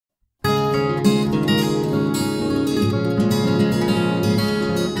Good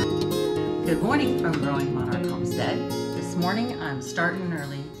morning from Growing Monarch Homestead. This morning I'm starting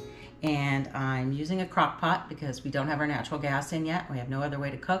early and I'm using a crock pot because we don't have our natural gas in yet. We have no other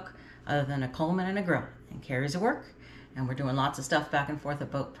way to cook other than a Coleman and a grill, and Carrie's at work, and we're doing lots of stuff back and forth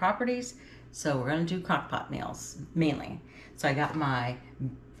at both properties, so we're going to do crock pot meals mainly. So I got my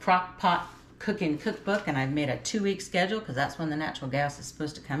crock pot cooking cookbook and I've made a 2-week schedule because that's when the natural gas is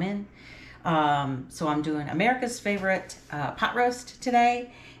supposed to come in. So I'm doing America's favorite pot roast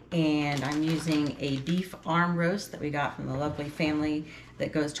today, and I'm using a beef arm roast that we got from the lovely family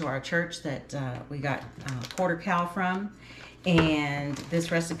that goes to our church that we got quarter cow from. And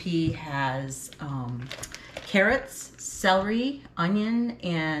this recipe has carrots, celery, onion,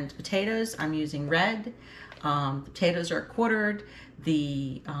 and potatoes. I'm using red. Potatoes are quartered.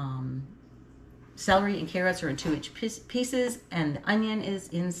 The celery and carrots are in 2-inch pieces, and the onion is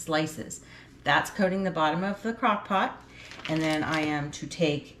in slices. That's coating the bottom of the crock pot. And then I am to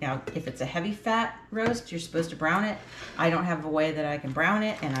take, now if it's a heavy fat roast, you're supposed to brown it. I don't have a way that I can brown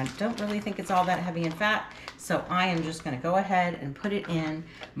it, and I don't really think it's all that heavy in fat. So I am just gonna go ahead and put it in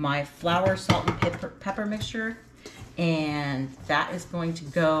my flour, salt, and pepper mixture. And that is going to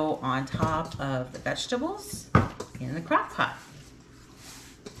go on top of the vegetables in the crock pot.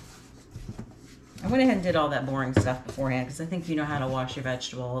 I went ahead and did all that boring stuff beforehand because I think you know how to wash your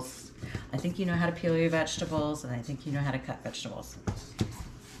vegetables. I think you know how to peel your vegetables, and I think you know how to cut vegetables.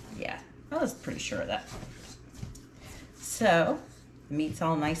 Yeah, I was pretty sure of that. So, the meat's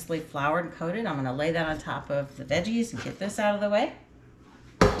all nicely floured and coated. I'm gonna lay that on top of the veggies and get this out of the way.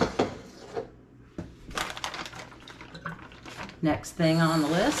 Next thing on the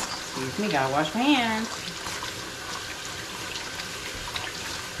list, excuse me, gotta wash my hands.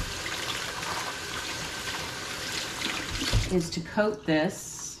 Is to coat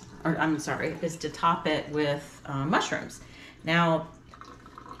this, or I'm sorry, is to top it with mushrooms. Now,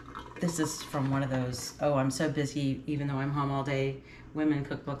 this is from one of those, oh, I'm so busy, even though I'm home all day, women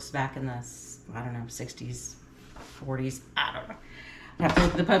cookbooks back in the, I don't know, 60s, 40s, I don't know. I have to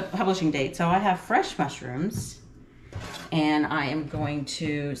look at the publishing date. So I have fresh mushrooms, and I am going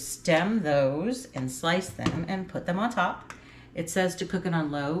to stem those and slice them and put them on top. It says to cook it on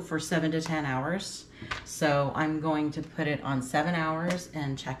low for 7 to 10 hours. So I'm going to put it on 7 hours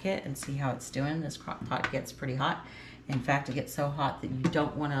and check it and see how it's doing. This crock pot gets pretty hot. In fact, it gets so hot that you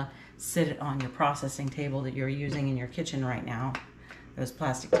don't want to sit it on your processing table that you're using in your kitchen right now. Those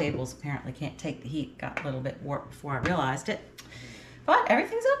plastic tables apparently can't take the heat. Got a little bit warped before I realized it. But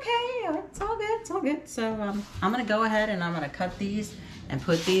everything's okay. It's all good. It's all good. So I'm going to go ahead and I'm going to cut these and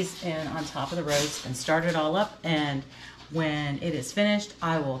put these in on top of the roast and start it all up. And when it is finished,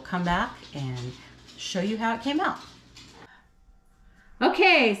 I will come back and show you how it came out.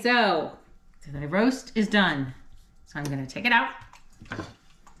 Okay, so the roast is done. So I'm gonna take it out.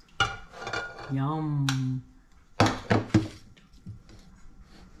 Yum.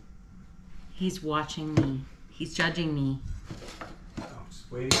 He's watching me. He's judging me. I'm just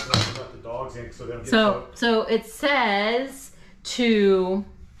waiting for them to let the dogs in so they'll get soaked. So it says to,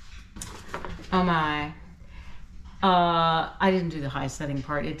 oh my, I didn't do the high setting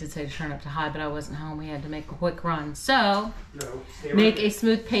part. It did say to turn up to high, but I wasn't home. We had to make a quick run. So, make a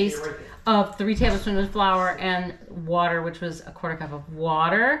smooth paste of 3 tablespoons of flour and water, which was a 1/4 cup of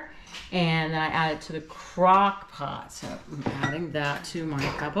water. And then I added to the crock pot. So, I'm adding that to my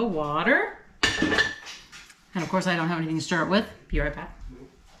cup of water. And of course, I don't have anything to stir it with. Be right back.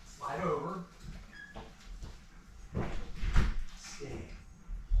 slide over.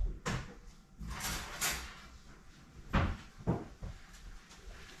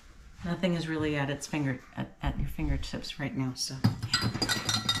 Nothing is really at its at your fingertips right now, so yeah.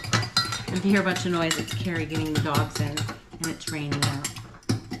 And if you hear a bunch of noise, it's Carrie getting the dogs in, and it's raining out.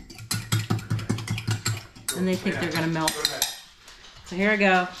 And they think they're gonna melt. So here I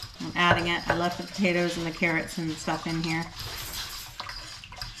go. I'm adding it. I left the potatoes and the carrots and stuff in here.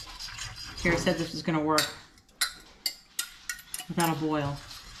 Carrie said this was gonna work without a boil.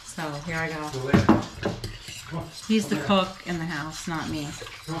 So here I go. He's the cook in the house, not me.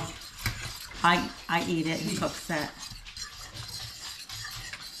 I eat it, he cooks it.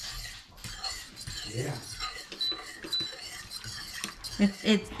 Yeah.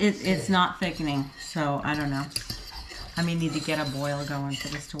 It's not thickening, so I don't know. I may need to get a boil going for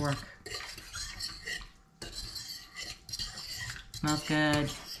this to work. Smells good.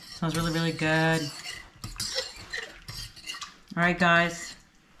 Smells really, really good. All right, guys.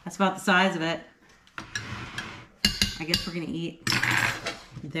 That's about the size of it. I guess we're gonna eat.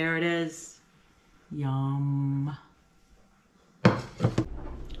 There it is. Yum.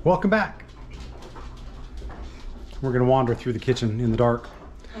 Welcome back. We're gonna wander through the kitchen in the dark.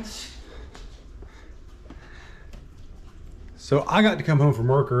 So I got to come home from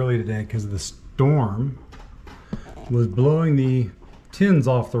work early today because the storm was blowing the tins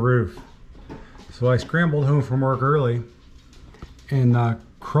off the roof. So I scrambled home from work early and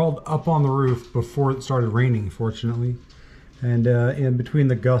crawled up on the roof before it started raining, fortunately. And in between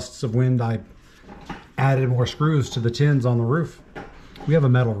the gusts of wind, I added more screws to the tins on the roof. We have a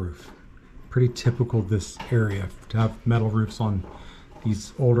metal roof. Pretty typical this area to have metal roofs on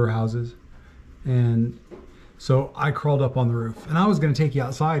these older houses. And so I crawled up on the roof, and I was going to take you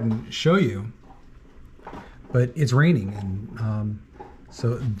outside and show you, but it's raining, and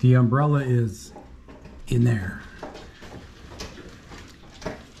so the umbrella is in there,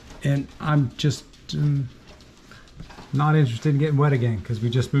 and I'm just not interested in getting wet again because we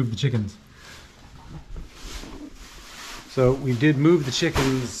just moved the chickens. So we did move the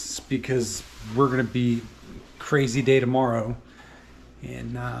chickens because we're going to be crazy day tomorrow,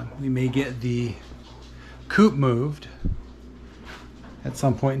 and we may get the coop moved at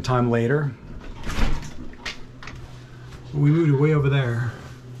some point in time later. We moved it way over there.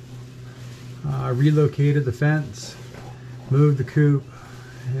 Relocated the fence, moved the coop,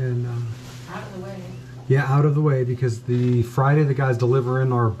 and Out of the way. yeah, out of the way, because the Friday the guys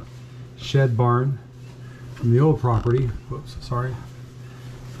delivering our shed barn from the old property. Whoops, sorry.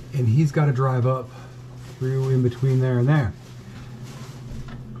 And he's got to drive up through in between there and there.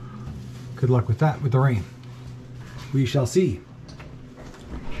 Good luck with that with the rain. We shall see.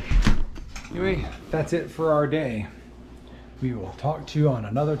 Anyway, that's it for our day. We will talk to you on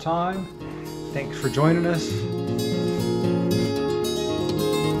another time. Thanks for joining us.